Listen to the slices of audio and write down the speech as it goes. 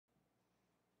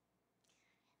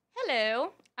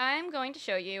Hello, I'm going to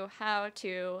show you how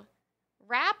to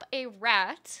wrap a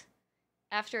rat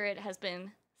after it has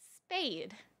been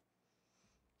spayed.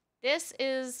 This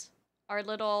is our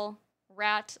little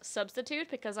rat substitute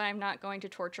because I'm not going to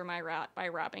torture my rat by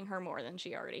wrapping her more than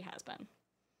she already has been.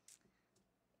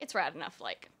 It's rat enough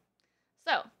like.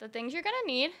 So, the things you're going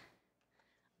to need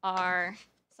are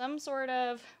some sort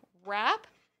of wrap.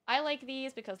 I like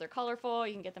these because they're colorful.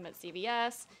 You can get them at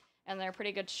CVS and they're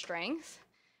pretty good strength.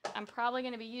 I'm probably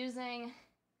going to be using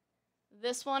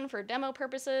this one for demo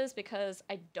purposes because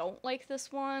I don't like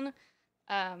this one.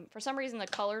 For some reason, the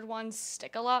colored ones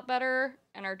stick a lot better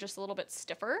and are just a little bit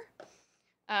stiffer.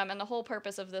 And the whole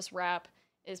purpose of this wrap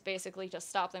is basically to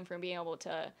stop them from being able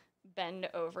to bend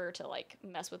over to like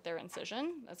mess with their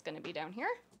incision. That's going to be down here.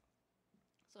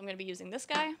 So I'm going to be using this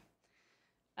guy.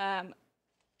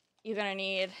 You're going to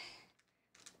need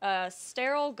a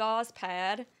sterile gauze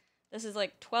pad. This is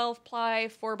like 12 ply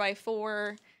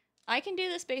 4x4. I can do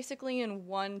this basically in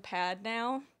one pad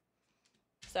now.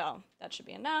 So that should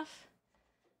be enough.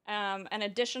 And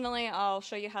additionally, I'll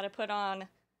show you how to put on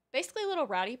basically little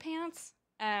ratty pants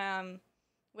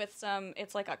with some,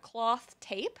 it's like a cloth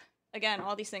tape. Again,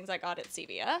 all these things I got at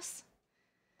CVS.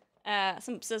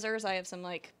 Some scissors. I have some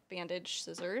like bandage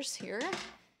scissors here.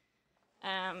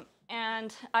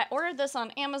 And I ordered this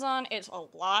on Amazon. It's a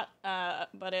lot,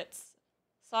 but it's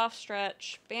soft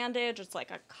stretch bandage. It's like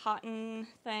a cotton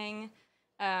thing,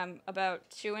 about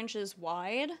 2 inches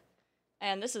wide.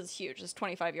 And this is huge. It's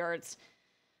 25 yards.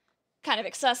 Kind of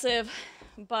excessive,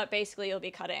 but basically you'll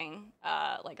be cutting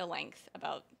like a length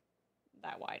about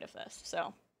that wide of this.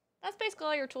 So that's basically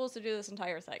all your tools to do this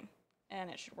entire thing. And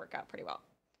it should work out pretty well.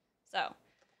 So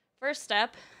first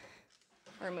step,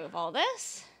 remove all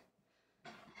this.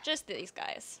 Just these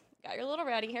guys. Got your little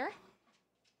ratty here.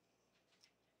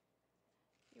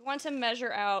 You want to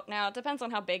measure out, now it depends on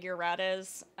how big your rat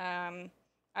is. I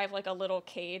have like a little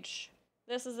cage.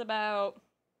 This is about,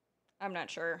 I'm not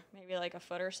sure, maybe like a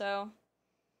foot or so.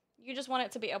 You just want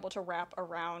it to be able to wrap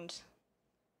around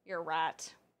your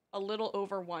rat a little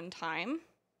over one time.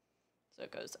 So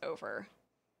it goes over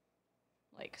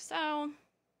like so.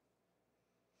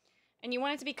 And you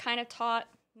want it to be kind of taut,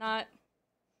 not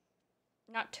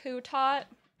too taut,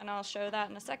 and I'll show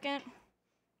that in a second.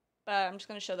 But I'm just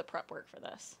going to show the prep work for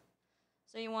this.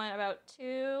 So you want about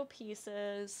 2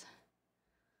 pieces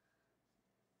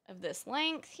of this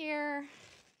length here.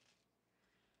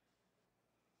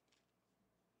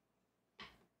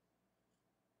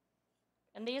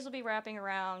 And these will be wrapping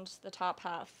around the top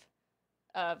half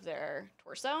of their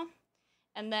torso.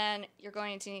 And then you're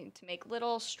going to need to make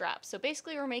little straps. So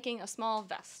basically we're making a small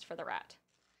vest for the rat.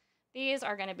 These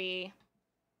are going to be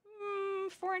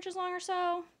 4 inches long or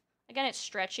so. Again, it's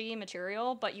stretchy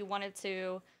material, but you want it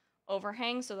to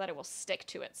overhang so that it will stick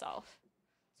to itself.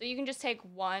 So you can just take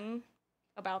one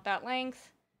about that length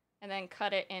and then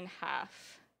cut it in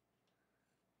half.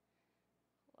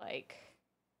 Like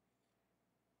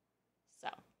so.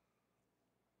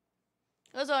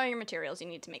 Those are all your materials you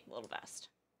need to make the little vest.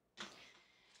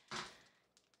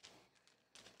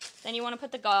 Then you want to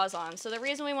put the gauze on. So the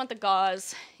reason we want the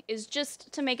gauze is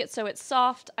just to make it so it's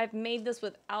soft. I've made this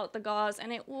without the gauze,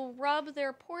 and it will rub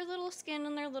their poor little skin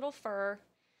and their little fur.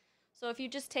 So if you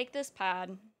just take this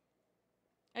pad,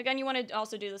 again, you want to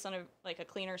also do this on a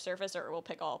cleaner surface, or it will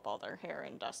pick up all their hair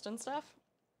and dust and stuff.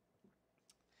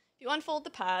 If you unfold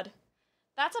the pad,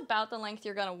 that's about the length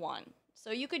you're going to want. So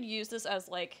you could use this as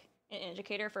like an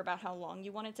indicator for about how long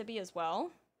you want it to be as well.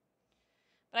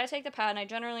 But I take the pad and I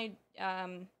generally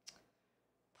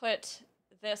put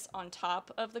this on top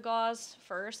of the gauze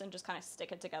first and just kind of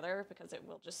stick it together because it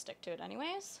will just stick to it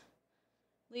anyways.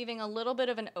 Leaving a little bit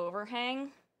of an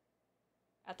overhang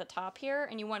at the top here,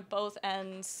 and you want both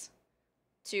ends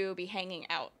to be hanging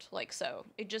out like so.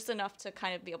 It's just enough to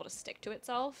kind of be able to stick to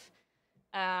itself.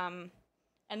 And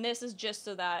this is just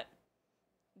so that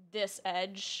this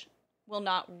edge will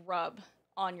not rub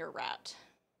on your rat.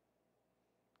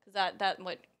 Because that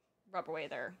would rub away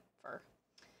their fur.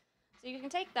 So you can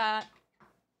take that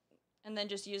and then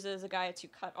just use it as a guide to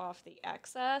cut off the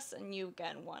excess. And you,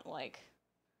 again, want like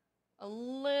a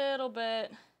little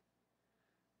bit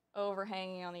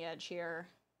overhanging on the edge here.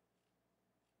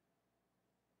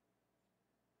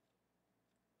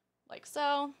 Like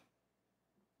so.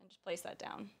 And just place that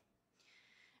down.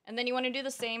 And then you want to do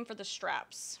the same for the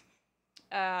straps.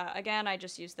 Again, I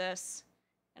just use this.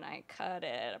 And I cut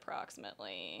it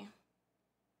approximately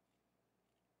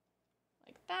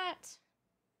like that.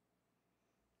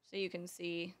 So you can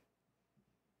see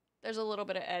there's a little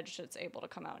bit of edge that's able to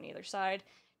come out on either side.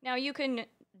 Now you can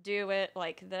do it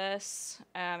like this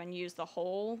and use the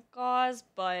whole gauze,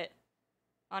 but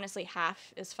honestly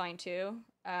half is fine too.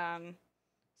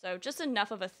 So just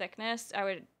enough of a thickness. I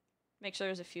would make sure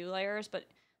there's a few layers, but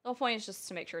the whole point is just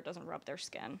to make sure it doesn't rub their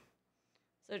skin.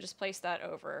 So just place that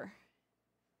over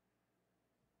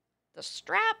the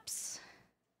straps.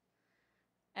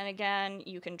 And again,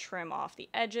 you can trim off the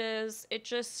edges. It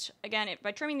just, again,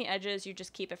 by trimming the edges, you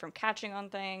just keep it from catching on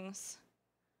things.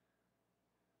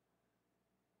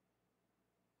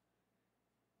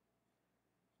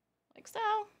 Like so.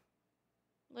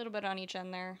 A little bit on each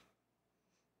end there.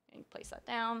 And place that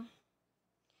down.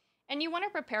 And you want to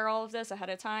prepare all of this ahead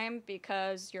of time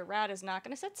because your rat is not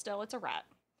going to sit still. It's a rat.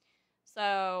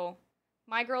 So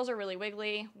my girls are really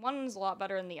wiggly. One's a lot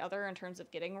better than the other in terms of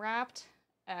getting wrapped.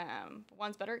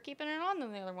 One's better at keeping it on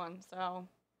than the other one. So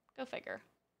go figure.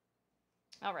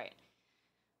 All right.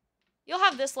 You'll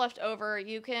have this left over.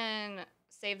 You can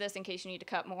save this in case you need to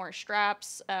cut more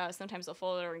straps. Sometimes they'll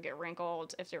fold over and get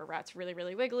wrinkled if your rat's really,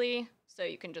 really wiggly. So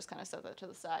you can just kind of set that to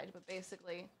the side. But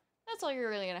basically, that's all you're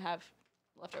really going to have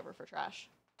left over for trash.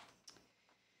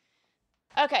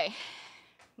 Okay.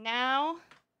 Now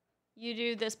you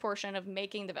do this portion of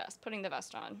making the vest, putting the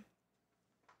vest on.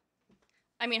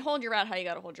 I mean, hold your rat how you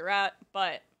gotta hold your rat,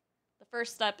 but the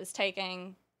first step is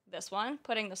taking this one,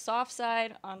 putting the soft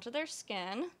side onto their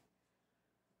skin,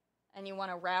 and you want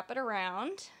to wrap it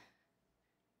around,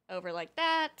 over like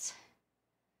that,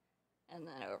 and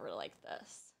then over like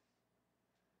this.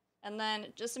 And then,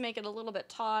 just to make it a little bit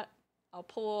taut, I'll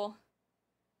pull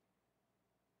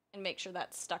and make sure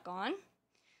that's stuck on.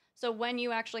 So when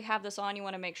you actually have this on, you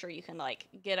want to make sure you can like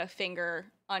get a finger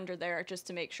under there just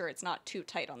to make sure it's not too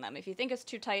tight on them. If you think it's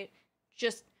too tight,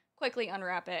 just quickly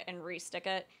unwrap it and re-stick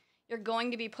it. You're going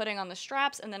to be putting on the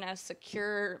straps and then a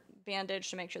secure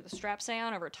bandage to make sure the straps stay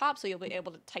on over top, so you'll be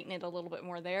able to tighten it a little bit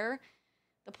more there.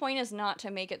 The point is not to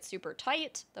make it super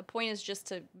tight. The point is just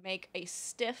to make a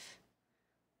stiff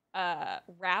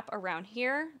wrap around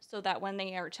here so that when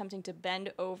they are attempting to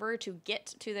bend over to get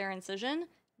to their incision,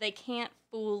 they can't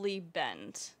fully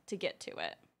bend to get to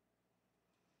it.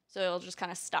 So it'll just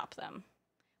kind of stop them.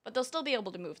 But they'll still be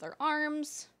able to move their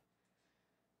arms,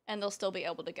 and they'll still be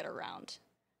able to get around.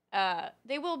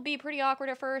 They will be pretty awkward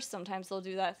at first. Sometimes they'll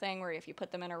do that thing where if you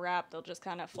put them in a wrap, they'll just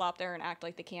kind of flop there and act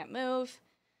like they can't move.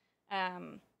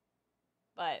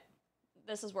 But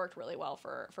this has worked really well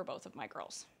for both of my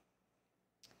girls.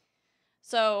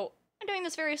 So I'm doing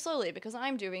this very slowly because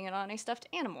I'm doing it on a stuffed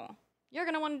animal. You're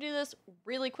going to want to do this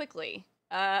really quickly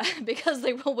because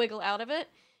they will wiggle out of it.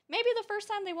 Maybe the first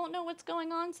time they won't know what's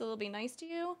going on, so they'll be nice to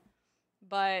you.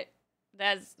 But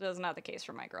that's not the case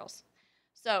for my girls.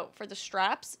 So for the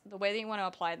straps, the way that you want to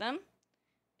apply them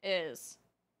is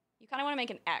you kind of want to make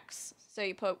an X. So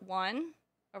you put one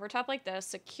over top like this,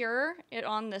 secure it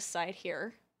on this side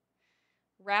here,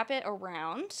 wrap it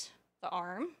around the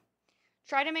arm.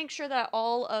 Try to make sure that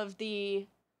all of the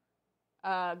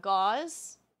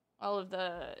gauze, all of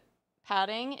the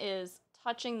padding is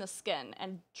touching the skin,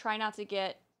 and try not to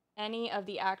get any of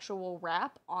the actual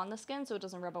wrap on the skin so it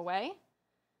doesn't rub away.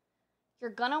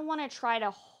 You're gonna want to try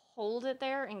to hold it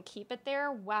there and keep it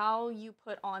there while you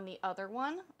put on the other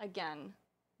one. Again,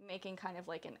 making kind of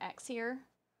like an X here,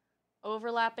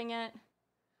 overlapping it,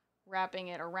 wrapping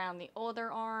it around the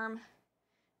other arm,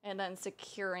 and then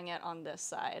securing it on this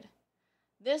side.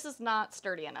 This is not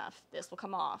sturdy enough. This will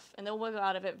come off, and they'll wiggle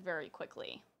out of it very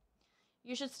quickly.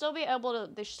 You should still be able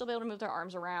to, they should still be able to move their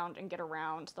arms around and get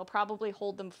around. They'll probably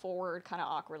hold them forward kind of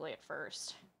awkwardly at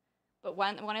first. But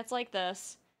when it's like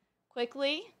this,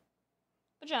 quickly,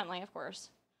 but gently, of course,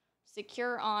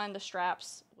 secure on the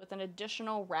straps with an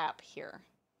additional wrap here.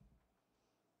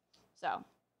 So,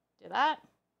 do that.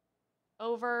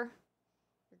 Over.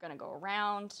 You're going to go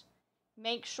around.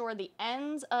 Make sure the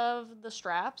ends of the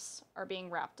straps are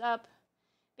being wrapped up.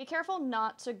 Be careful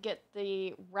not to get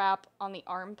the wrap on the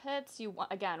armpits. You,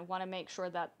 again, want to make sure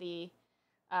that the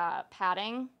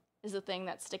padding is the thing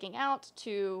that's sticking out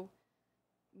to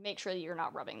make sure that you're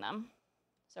not rubbing them.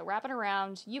 So wrap it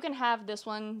around. You can have this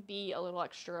one be a little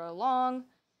extra long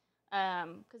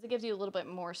because it gives you a little bit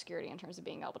more security in terms of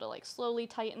being able to like slowly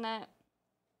tighten it.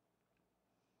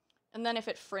 And then if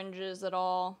it fringes at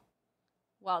all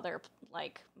while they're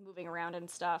like moving around and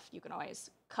stuff, you can always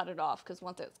cut it off because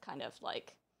once it's kind of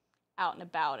like out and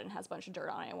about and has a bunch of dirt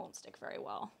on it, it won't stick very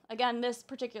well. Again, this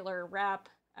particular wrap,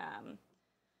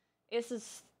 this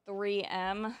is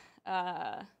 3M,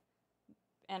 and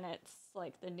it's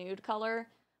like the nude color.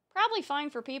 Probably fine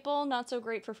for people, not so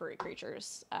great for furry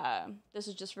creatures. This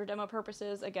is just for demo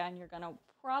purposes. Again, you're gonna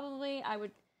probably, I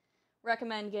would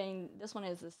recommend getting, this one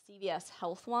is the CVS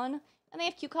Health one, and they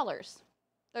have cute colors.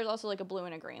 There's also like a blue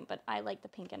and a green, but I like the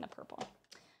pink and the purple.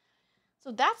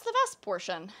 So that's the vest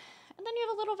portion. And then you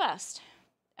have a little vest.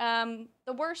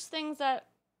 The worst things that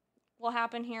will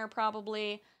happen here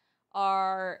probably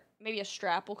are maybe a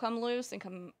strap will come loose and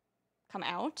come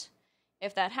out.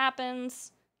 If that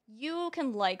happens, you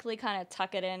can likely kind of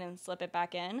tuck it in and slip it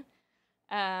back in.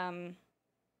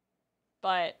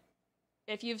 But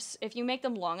if you make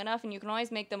them long enough, and you can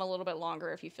always make them a little bit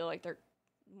longer if you feel like they're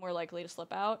more likely to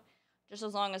slip out, just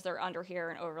as long as they're under here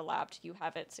and overlapped, you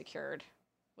have it secured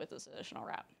with this additional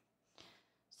wrap.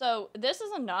 So this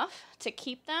is enough to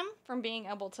keep them from being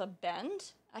able to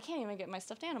bend. I can't even get my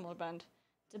stuffed animal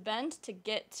to bend to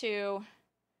get to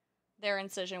their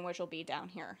incision, which will be down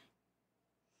here.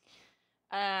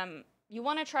 You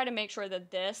want to try to make sure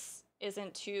that this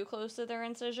isn't too close to their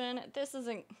incision. This is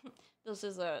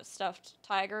a stuffed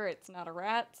tiger, it's not a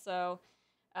rat, so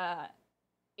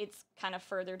it's kind of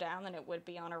further down than it would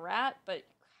be on a rat, but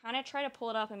kind of try to pull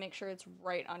it up and make sure it's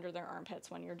right under their armpits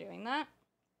when you're doing that.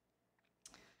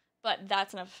 But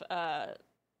that's enough of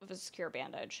a secure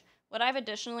bandage. What I've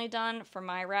additionally done for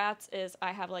my rats is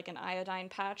I have like an iodine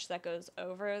patch that goes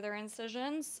over their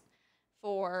incisions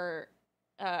for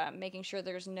making sure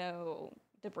there's no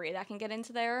debris that can get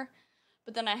into there.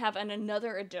 But then I have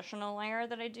another additional layer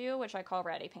that I do, which I call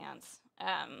ratty pants.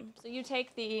 So you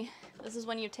take this is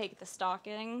when you take the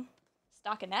stockinette,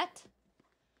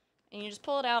 and you just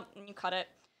pull it out and you cut it.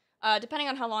 Depending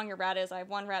on how long your rat is, I have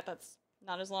one rat that's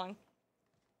not as long.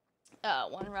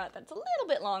 One rat that's a little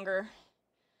bit longer.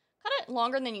 Cut it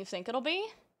longer than you think it'll be.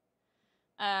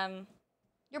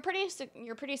 You're pretty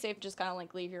safe to just kind of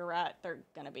like leave your rat. They're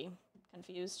gonna be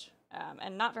confused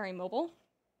and not very mobile.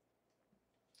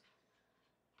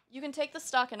 You can take the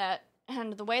stockinette,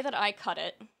 and the way that I cut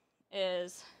it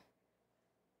is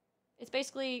it's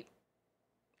basically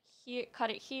cut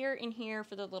it here and here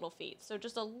for the little feet. So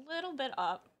just a little bit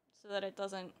up so that it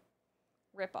doesn't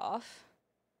rip off.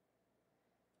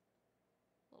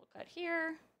 Little cut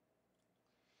here.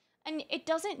 And it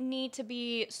doesn't need to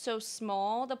be so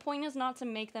small. The point is not to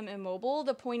make them immobile.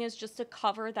 The point is just to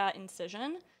cover that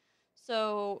incision.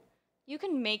 So you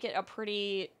can make it a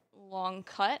pretty long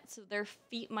cut, so their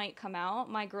feet might come out.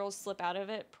 My girls slip out of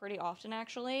it pretty often,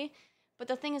 actually. But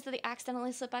the thing is that they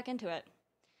accidentally slip back into it.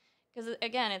 Because,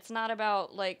 again, it's not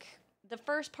about, like, the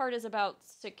first part is about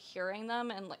securing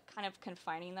them and, like, kind of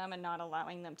confining them and not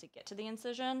allowing them to get to the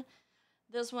incision.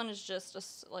 This one is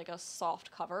just, like, a soft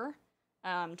cover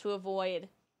to avoid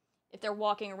if they're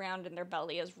walking around and their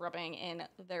belly is rubbing in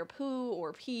their poo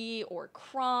or pee or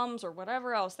crumbs or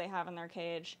whatever else they have in their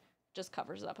cage, just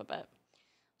covers it up a bit.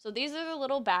 So these are the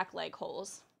little back leg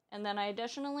holes. And then I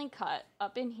additionally cut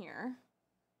up in here,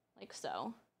 like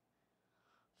so,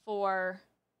 for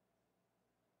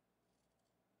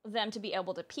them to be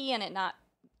able to pee and it not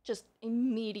just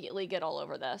immediately get all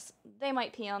over this. They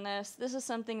might pee on this. This is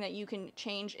something that you can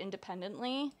change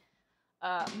independently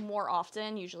more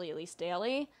often, usually at least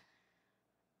daily,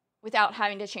 without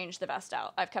having to change the vest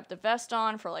out. I've kept the vest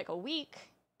on for like a week,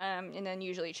 and then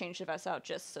usually change the vest out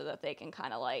just so that they can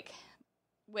kind of like,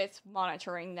 with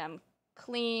monitoring them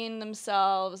clean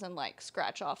themselves and like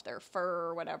scratch off their fur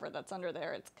or whatever that's under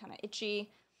there. It's kind of itchy.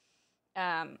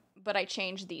 But I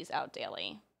change these out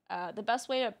daily. The best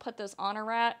way to put this on a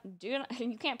rat, you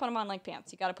can't put them on like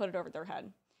pants. You got to put it over their head.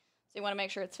 So you want to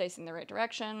make sure it's facing the right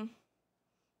direction.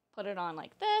 Put it on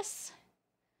like this.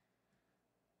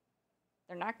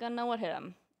 They're not going to know what hit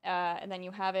them. And then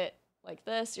you have it like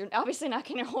this. You're obviously not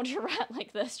going to hold your rat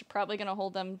like this. You're probably going to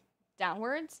hold them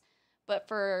downwards. But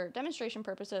for demonstration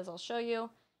purposes, I'll show you.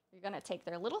 You're going to take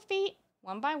their little feet,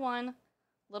 one by one,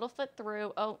 little foot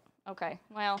through. Oh, okay.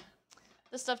 Well,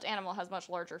 this stuffed animal has much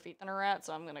larger feet than a rat,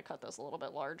 so I'm going to cut this a little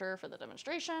bit larger for the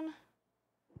demonstration.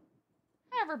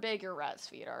 However big your rat's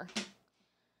feet are.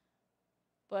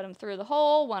 Put them through the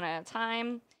hole one at a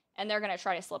time, and they're going to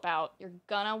try to slip out. You're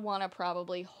going to want to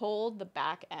probably hold the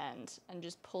back end and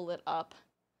just pull it up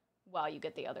while you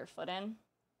get the other foot in.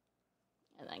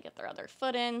 And then get their other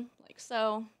foot in, like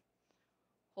so.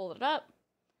 Hold it up.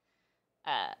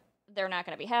 They're not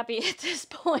going to be happy at this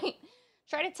point.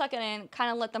 Try to tuck it in, kind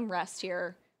of let them rest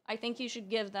here. I think you should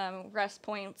give them rest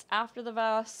points after the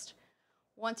vest,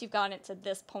 once you've gotten it to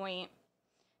this point,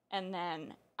 and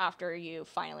then after you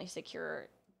finally secure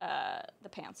the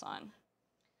pants on.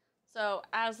 So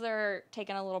as they're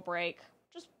taking a little break,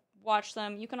 just watch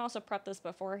them. You can also prep this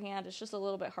beforehand. It's just a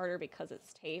little bit harder because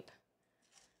it's tape.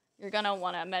 You're going to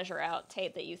want to measure out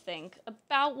tape that you think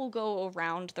about will go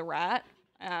around the rat.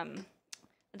 At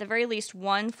the very least,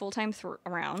 one full-time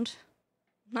around.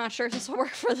 Not sure if this will work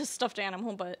for the stuffed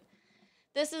animal, but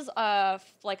this is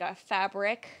like a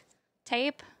fabric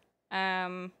tape.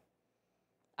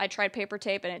 I tried paper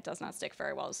tape and it does not stick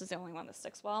very well. This is the only one that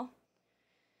sticks well.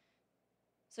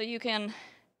 So you kind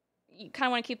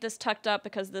of want to keep this tucked up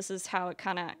because this is how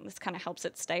this kind of helps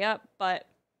it stay up, but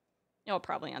you'll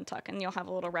probably untuck and you'll have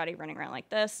a little ratty running around like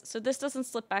this. So this doesn't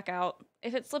slip back out.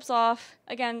 If it slips off,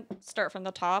 again, start from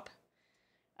the top.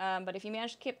 But if you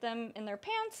manage to keep them in their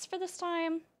pants for this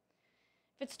time,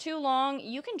 if it's too long,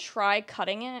 you can try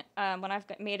cutting it. When I've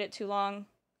made it too long,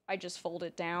 I just fold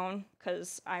it down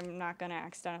because I'm not going to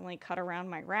accidentally cut around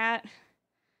my rat.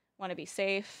 Want to be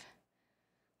safe.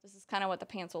 This is kind of what the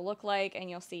pants will look like, and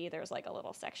you'll see there's like a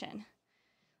little section.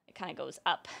 It kind of goes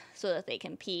up so that they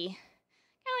can pee. Kind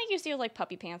of like you see with like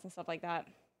puppy pants and stuff like that.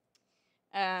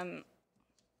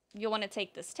 You'll want to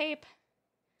take this tape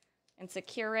and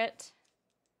secure it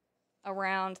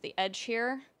around the edge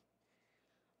here.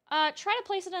 Try to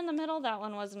place it in the middle. That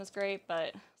one wasn't as great,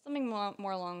 but something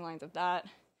more along the lines of that.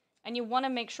 And you want to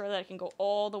make sure that it can go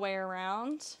all the way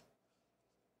around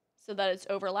so that it's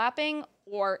overlapping,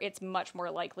 or it's much more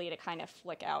likely to kind of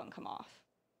flick out and come off.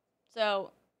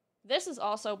 So this is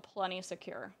also plenty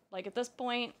secure. Like at this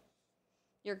point,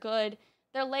 you're good.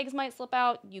 Their legs might slip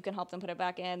out. You can help them put it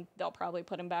back in. They'll probably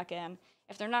put them back in.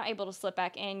 If they're not able to slip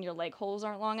back in, your leg holes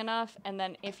aren't long enough. And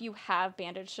then if you have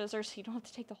bandage scissors, so you don't have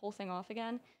to take the whole thing off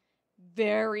again,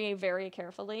 very, very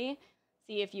carefully,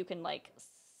 see if you can like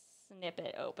snip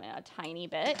it open a tiny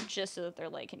bit just so that their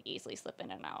leg can easily slip in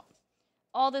and out.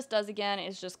 All this does again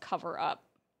is just cover up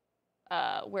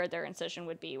where their incision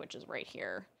would be, which is right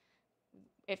here.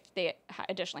 If they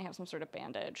additionally have some sort of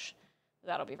bandage,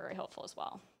 that'll be very helpful as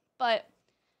well. But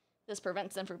this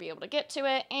prevents them from being able to get to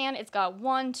it, and it's got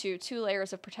 1 to 2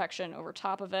 layers of protection over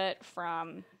top of it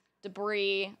from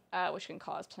debris, which can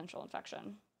cause potential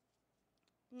infection.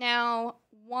 Now,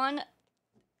 one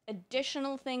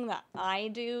additional thing that I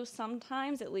do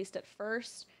sometimes, at least at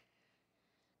first,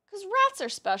 because rats are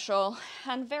special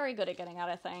and very good at getting out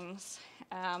of things,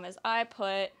 is I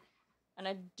put an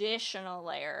additional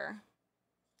layer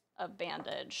of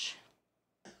bandage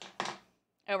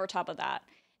over top of that.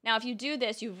 Now, if you do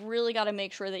this, you've really got to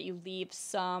make sure that you leave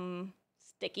some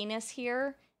stickiness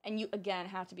here, and you, again,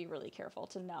 have to be really careful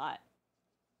to not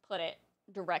put it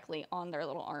directly on their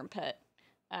little armpit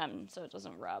so it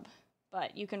doesn't rub.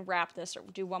 But you can wrap this or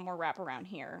do one more wrap around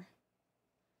here,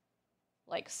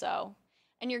 like so.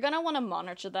 And you're going to want to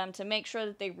monitor them to make sure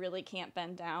that they really can't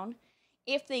bend down.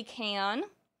 If they can,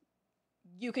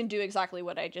 you can do exactly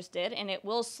what I just did, and it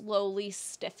will slowly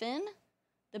stiffen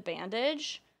the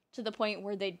bandage to the point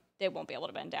where they won't be able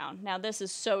to bend down. Now, this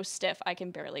is so stiff, I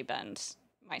can barely bend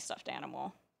my stuffed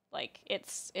animal. Like,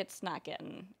 it's not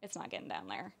getting down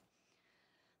there.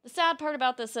 The sad part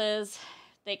about this is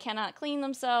they cannot clean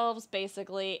themselves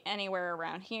basically anywhere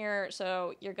around here,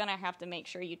 so you're going to have to make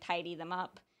sure you tidy them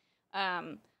up.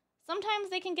 Sometimes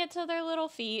they can get to their little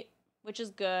feet, which is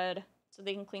good, so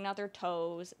they can clean out their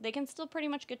toes. They can still pretty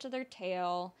much get to their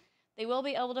tail. They will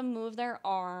be able to move their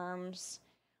arms.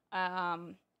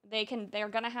 They're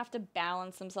going to have to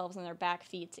balance themselves on their back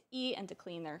feet to eat and to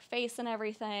clean their face and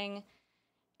everything.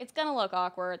 It's going to look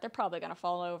awkward. They're probably going to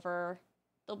fall over.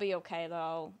 They'll be okay,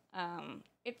 though.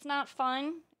 It's not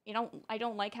fun. I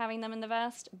don't like having them in the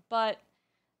vest, but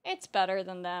it's better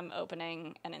than them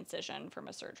opening an incision from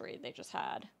a surgery they just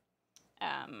had.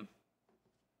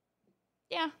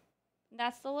 Yeah,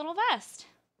 that's the little vest.